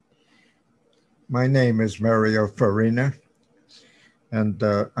My name is Mario Farina, and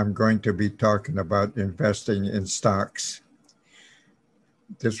I'm going to be talking about investing in stocks.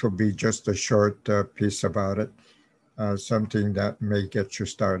 This will be just a short piece about it, something that may get you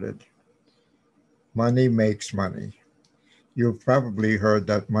started. Money makes money. You've probably heard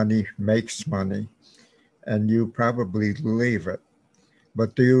that money makes money, and you probably believe it.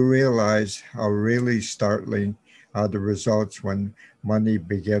 But do you realize how really startling are the results when money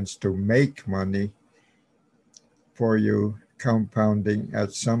begins to make money for you, compounding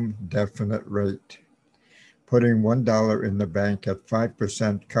at some definite rate? Putting $1 in the bank at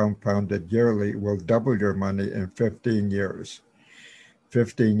 5% compounded yearly will double your money in 15 years.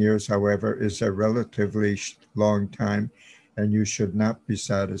 15 years, however, is a relatively long time, and you should not be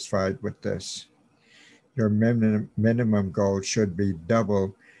satisfied with this. Your minimum goal should be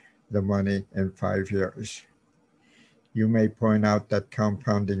double the money in 5 years. You may point out that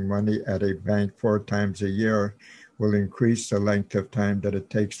compounding money at a bank 4 times a year will increase the length of time that it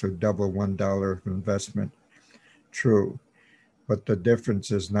takes to double $1 of investment. True, but the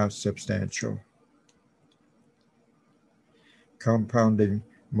difference is not substantial. Compounding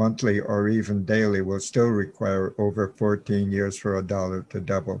monthly or even daily will still require over 14 years for a dollar to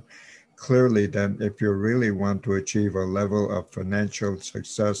double. Clearly, then, if you really want to achieve a level of financial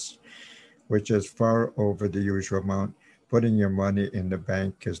success which is far over the usual amount, putting your money in the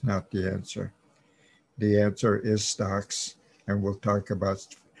bank is not the answer. The answer is stocks, and we'll talk about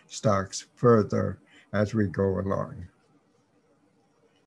stocks further as we go along.